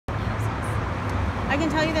I can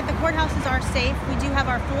tell you that the courthouses are safe. We do have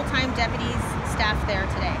our full-time deputies staff there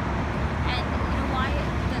today. And why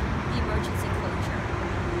the emergency closure?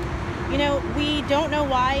 We don't know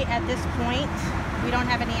why at this point. We don't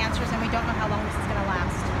have any answers, and we don't know how long this is going to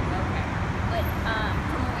last. Okay. But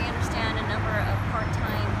from what we understand, a number of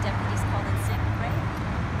part-time deputies called in sick, right?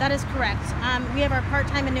 That is correct. We have our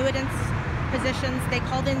part-time annuitants positions. They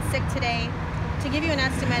called in sick today. To give you an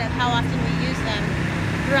estimate of how often we use them,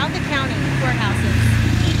 throughout the county courthouses,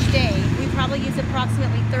 each day we probably use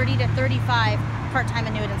approximately 30 to 35 part-time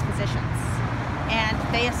annuitants positions. And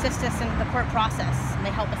they assist us in the court process, and they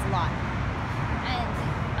help us a lot.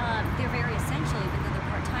 And they're very essential, even though they're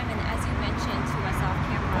part-time. And as you mentioned to us off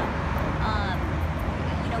camera,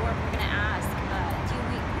 we're going to ask, do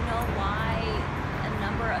we know why a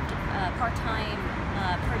number of part-time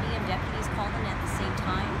per diem deputies called in at the same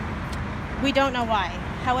time? We don't know why.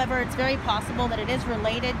 However, it's very possible that it is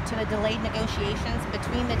related to the delayed negotiations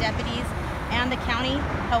between the deputies and the county.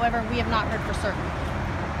 However, we have not heard for certain.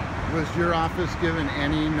 Was your office given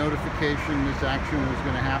any notification this action was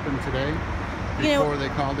going to happen today before they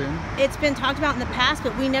called in? It's been talked about in the past,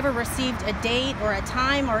 but we never received a date or a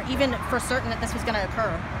time or even for certain that this was going to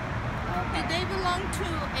occur. Okay. Do they belong to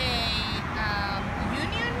a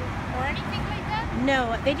union or anything like that?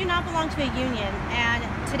 No, they do not belong to a union, and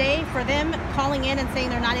today for them calling in and saying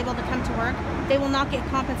they're not able to come to work, they will not get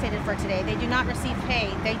compensated for today. They do not receive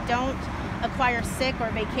pay. They don't acquire sick or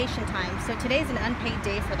vacation time, so today's an unpaid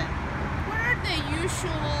day for them. What are the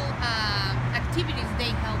usual activities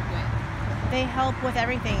they help with? They help with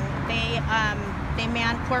everything. They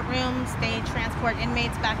man courtrooms, they transport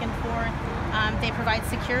inmates back and forth, they provide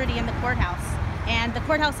security in the courthouse. And the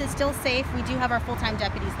courthouse is still safe. We do have our full-time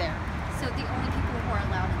deputies there. So the only people who are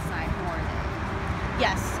allowed inside, who are they?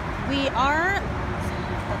 Yes, we are.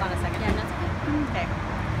 Hold on a second. Yeah, that's okay. Okay.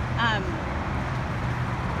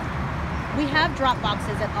 We have drop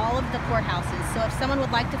boxes at all of the courthouses, so if someone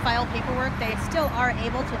would like to file paperwork, they still are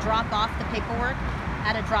able to drop off the paperwork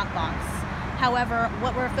at a drop box. However,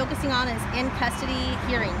 what we're focusing on is in-custody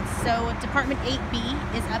hearings. So Department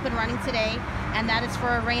 8B is up and running today, and that is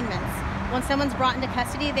for arraignments. When someone's brought into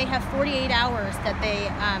custody, they have 48 hours that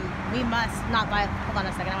we must not violate. Hold on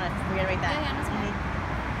a second, I want to reiterate that. Yeah, that's okay.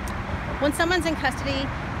 When someone's in custody,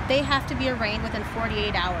 they have to be arraigned within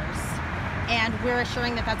 48 hours. And we're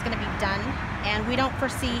assuring that that's going to be done. And we don't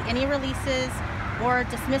foresee any releases or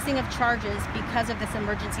dismissing of charges because of this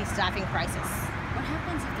emergency staffing crisis. What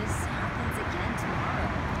happens if this happens again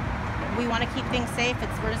tomorrow? We want to keep things safe.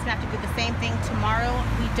 We're just going to have to do the same thing tomorrow.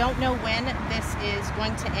 We don't know when this is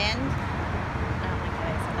going to end.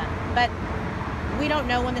 But we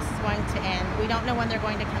don't know when this is going to end. We don't know when they're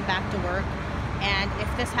going to come back to work. And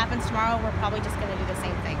if this happens tomorrow, we're probably just going to do the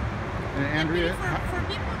same thing. And Andrea, for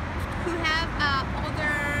people who have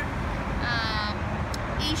other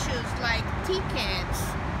issues like tickets,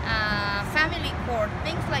 family court,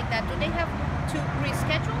 things like that, do they have to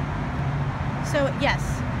reschedule? So yes,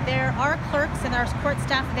 there are clerks and there's court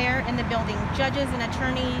staff there in the building, judges and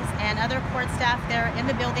attorneys and other court staff there in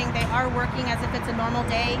the building. They are working as if it's a normal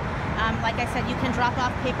day. Like I said, you can drop off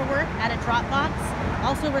paperwork at a drop box.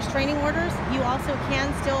 Also restraining orders, you also can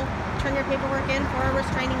still turn your paperwork in for a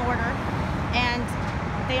restraining order. And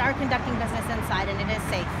they are conducting business inside, and it is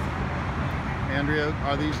safe. Andrea,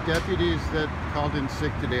 are these deputies that called in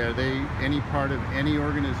sick today, are they any part of any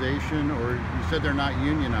organization, or you said they're not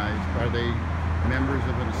unionized? Are they members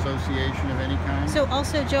of an association of any kind? So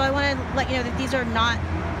also, Joe, I want to let you know that these are not,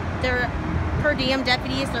 they're per diem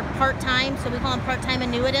deputies, they're part-time, so we call them part-time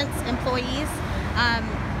annuitants, employees.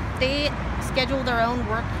 They schedule their own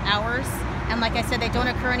work hours, and like I said, they don't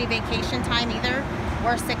accrue any vacation time either,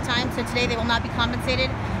 or sick time, so today they will not be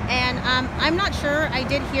compensated. And I'm not sure, I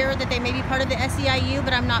did hear that they may be part of the SEIU,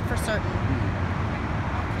 but I'm not for certain.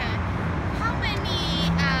 Okay. How many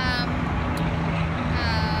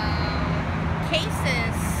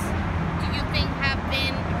cases do you think have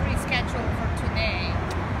been rescheduled for today?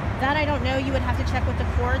 That I don't know. You would have to check with the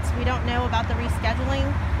courts. We don't know about the rescheduling.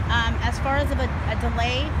 As far as a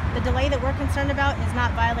delay, the delay that we're concerned about is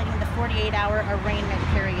not violating the 48-hour arraignment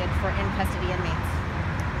period for in-custody inmates.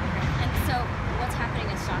 And so what's happening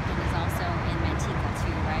in Stockton is also in Manteca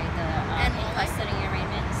too, right? The in-custody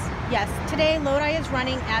arraignments? Yes. Today, Lodi is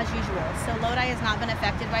running as usual. So Lodi has not been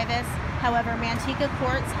affected by this. However, Manteca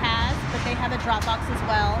courts has, but they have a drop box as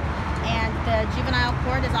well. And the juvenile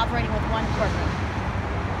court is operating with one courtroom.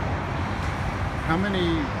 How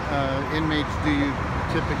many inmates do you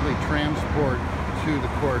typically transport to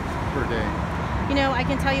the courts per day? You know, I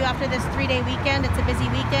can tell you after this 3-day weekend, it's a busy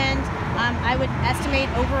weekend. I would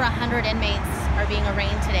estimate over 100 inmates are being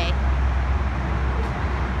arraigned today.